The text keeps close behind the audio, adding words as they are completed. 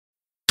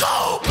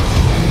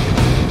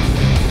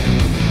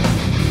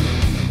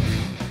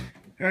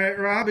All right,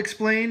 Rob,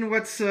 explain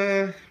what this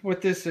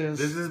is.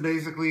 This is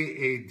basically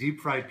a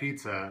deep fried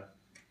pizza.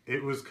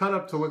 It was cut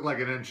up to look like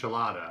an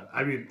enchilada.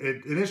 I mean,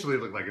 it initially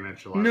looked like an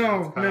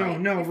enchilada.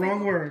 No,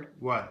 wrong word.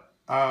 What?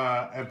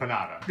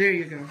 Empanada. There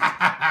you go.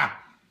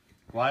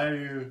 Why are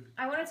you...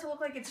 I want it to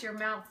look like it's your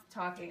mouth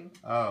talking.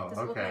 Oh, Does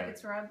it look like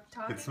it's Rob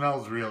talking? It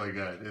smells really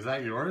good. Is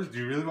that yours? Do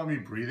you really want me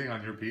breathing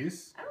on your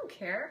piece? I don't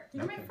care.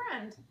 You're my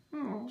friend.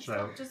 Oh.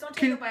 Just don't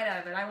take a bite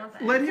out of it. I want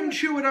that. Let him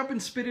chew it up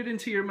and spit it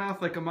into your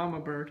mouth like a mama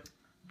bird.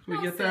 Can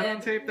we get that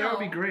on tape? That would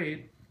be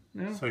great.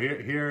 No? So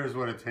here is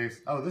what it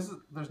tastes. Oh,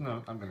 there's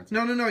no. I'm gonna.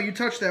 No. You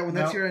touched that one.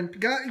 That's your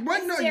end.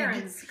 What? No.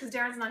 Darren's, because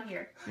Darren's not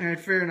here. All right,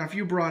 fair enough.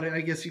 You brought it.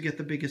 I guess you get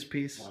the biggest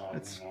piece.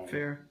 That's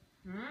fair.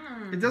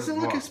 It doesn't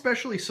look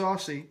especially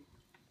saucy.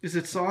 Is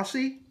it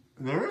saucy?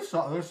 There's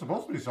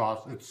supposed to be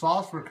sauce. It's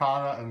sauce,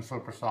 ricotta, and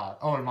sopressata.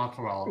 Oh, and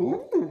mozzarella.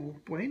 Ooh,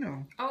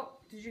 bueno. Oh,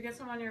 did you get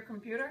some on your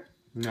computer?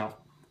 No.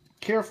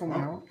 Careful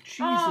now.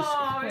 Jesus.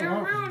 Oh,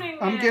 you're ruining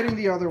it. I'm getting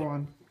the other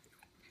one.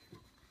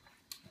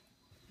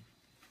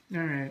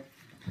 All right.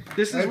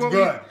 This is what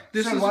good.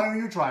 This is why don't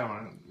you try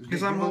one?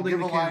 Because I'm holding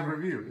the camera. Give a live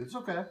review. It's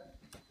okay.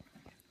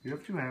 You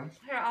have 2 hands.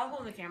 Here, I'll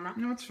hold the camera.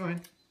 No, it's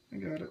fine. I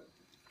got it.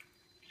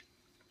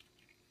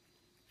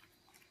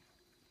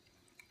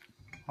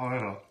 Oh,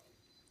 hello.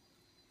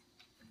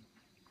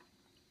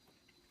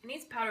 It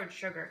needs powdered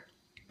sugar.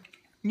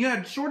 Yeah,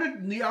 it's sort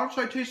of, the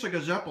outside tastes like a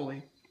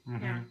Zeppeli.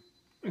 Yeah.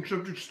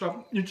 Except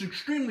it's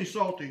extremely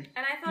salty.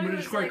 And I thought but it was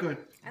it's quite good.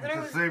 I thought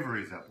It's a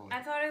savory Zeppeli.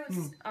 I thought it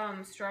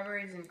was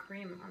strawberries and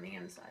cream on the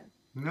inside.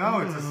 No,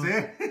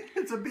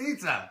 it's a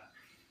pizza.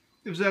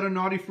 Was that a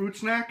naughty fruit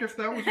snack, if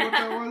that was what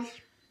that was?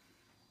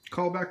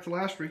 Call back to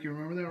last week, you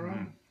remember that,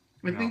 Rob?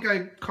 I think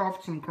I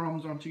coughed some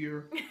crumbs onto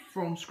your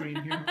phone screen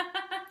here.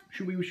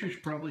 We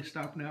should probably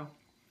stop now.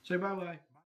 Say bye-bye.